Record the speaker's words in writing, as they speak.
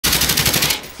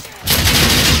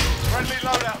Friendly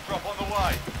loadout drop on the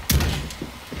way.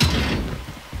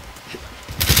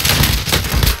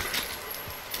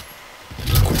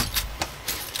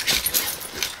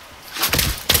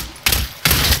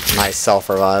 Nice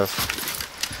self-revive.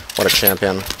 What a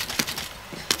champion. Do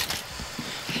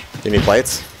you need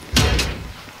plates?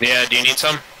 Yeah, do you need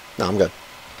some? No, I'm good.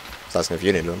 I was asking if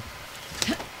you needed them.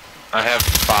 I have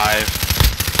 5.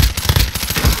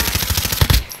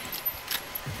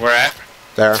 Where at?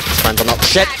 There. Friends on the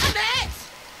shit.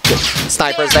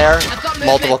 Snipers there.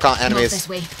 Multiple enemies.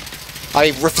 I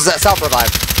mean,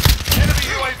 self-revive. Enemy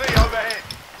UAV overhead.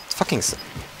 It's fucking.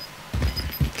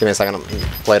 Give me a second. I'm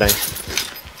plating.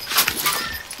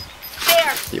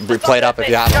 You plate up if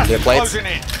you have them. Do you have plates? Closing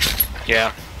in.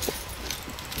 Yeah.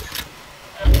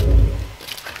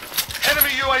 Enemy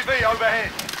UAV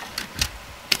overhead.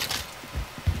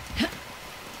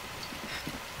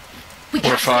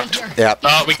 We're fucked. Yeah.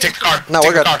 Oh, we can take the car. No, Take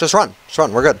we're the good. car. Just run. Just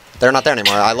run. We're good. They're not there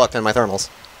anymore. I looked in my thermals.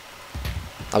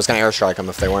 I was gonna airstrike them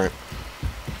if they weren't.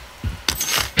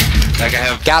 Like I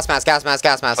have. Gas mask. Gas mask.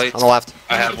 Gas mask. Plates. On the left.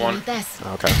 I have one.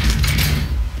 Okay.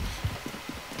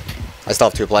 I still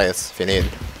have 2 plates if you need.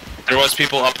 There was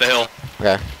people up the hill.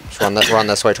 Okay. Just run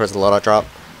this way towards the loadout drop.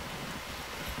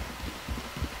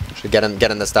 Should get in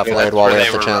this defilade while we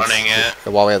have the chance. Running at.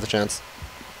 While we have the chance.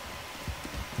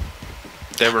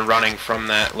 They were running from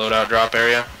that loadout drop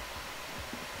area.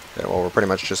 Okay, well, we're pretty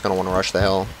much just gonna want to rush the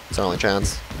hill. It's our only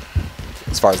chance.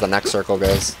 As far as the next circle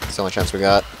goes, it's the only chance we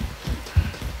got.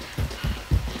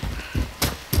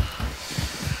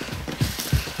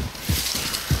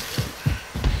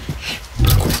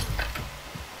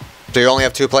 Do you only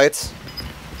have 2 plates?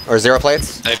 Or 0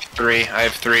 plates? I have 3. I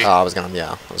have 3. Oh, I was gonna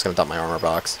dump my armor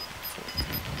box.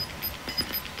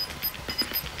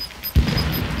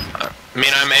 I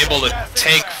mean, I'm able to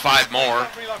take 5 more.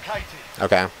 Relocated.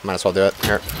 Okay, might as well do it.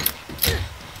 Here.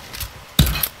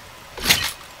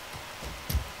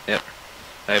 Yep.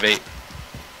 I have 8.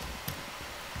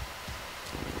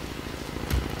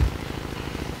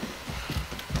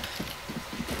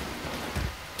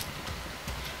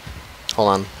 Hold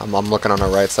on, I'm looking on our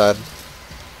right side.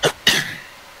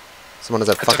 Someone has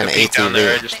a fucking took a peek down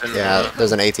there, I just ATV. didn't Yeah, know.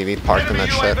 there's an ATV parked in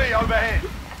Enemy that shit. UAV overhead.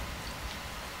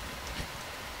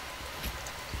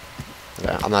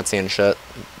 Yeah, I'm not seeing shit.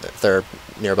 If they're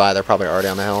nearby, they're probably already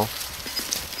on the hill.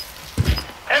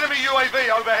 Enemy UAV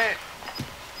overhead.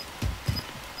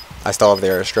 I still have the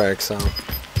airstrike, so.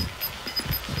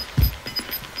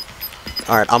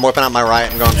 Alright, I'm whipping out my right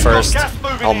and going first.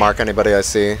 I'll mark anybody I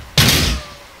see.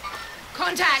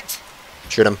 Contact!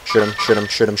 Shoot him, shoot him, shoot him,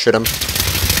 shoot him, shoot him.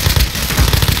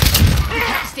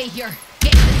 Stay here.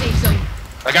 Get to the safe zone.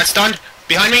 I got stunned.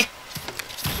 Behind me.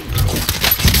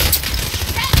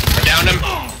 I downed him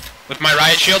with my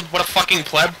riot shield. What a fucking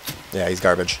pleb. Yeah, he's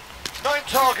garbage. 9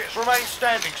 targets remain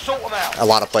standing. Sort them out. A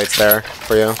lot of plates there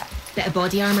for you. Bit of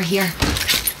body armor here.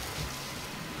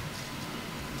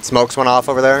 Smokes went off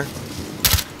over there.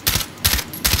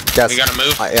 Guess. We gotta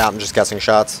move. Yeah, I'm just guessing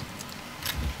shots.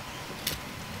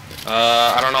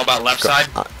 I don't know about left side.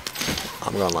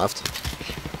 I'm going left.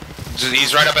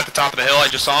 He's right up at the top of the hill. I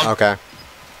just saw him. Okay.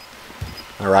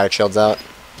 My riot shield's out.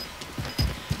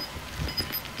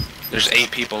 There's 8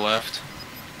 people left.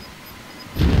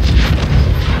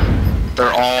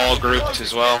 They're all grouped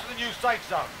as well. The new safe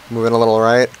zone. Moving a little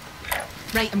right.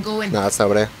 Right, I'm going. No, that's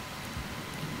nobody.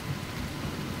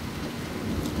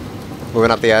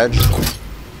 Moving up the edge.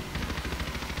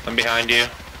 I'm behind you.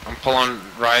 I'm pulling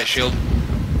riot shield.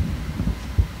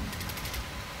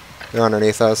 They're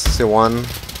underneath us. See one.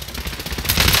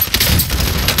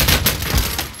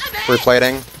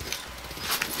 Replating.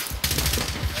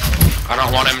 I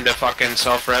don't want him to fucking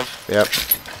self-rev. Yep.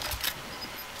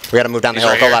 We gotta move down the He's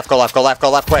hill. right Go here. left, go left, go left, go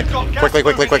left, quick. Quickly,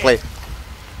 quickly, quickly.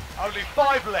 Only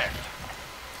 5 left.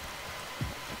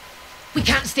 We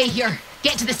can't stay here.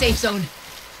 Get to the safe zone.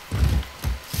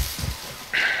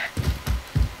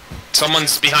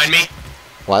 Someone's behind me.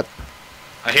 What?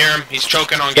 I hear him. He's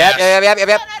choking on Yep, gas.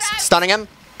 yep. Stunning him.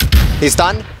 He's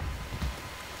stunned.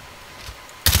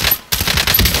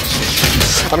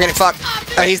 I'm getting fucked.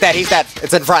 Oh, he's dead, he's dead.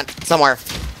 It's in front, somewhere.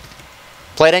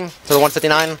 Plating to the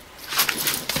 159.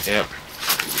 Yep.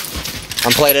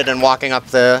 I'm plated and walking up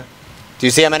the... Do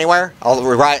you see him anywhere? I'll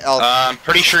I'm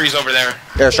pretty sure he's over there.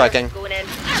 airstriking. Going in.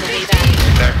 Right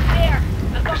there.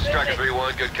 This is Striker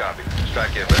 3-1. Good copy.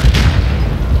 Strike inbound.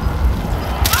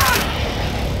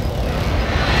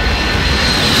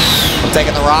 I'm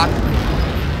taking the rock.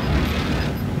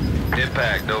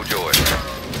 Impact. No joy.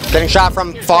 Getting shot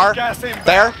from far. Gas inbound.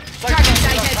 There. Target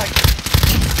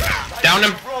sighted. Downed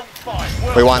him. Wrong fight.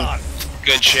 Well We won. done.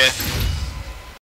 Good shit.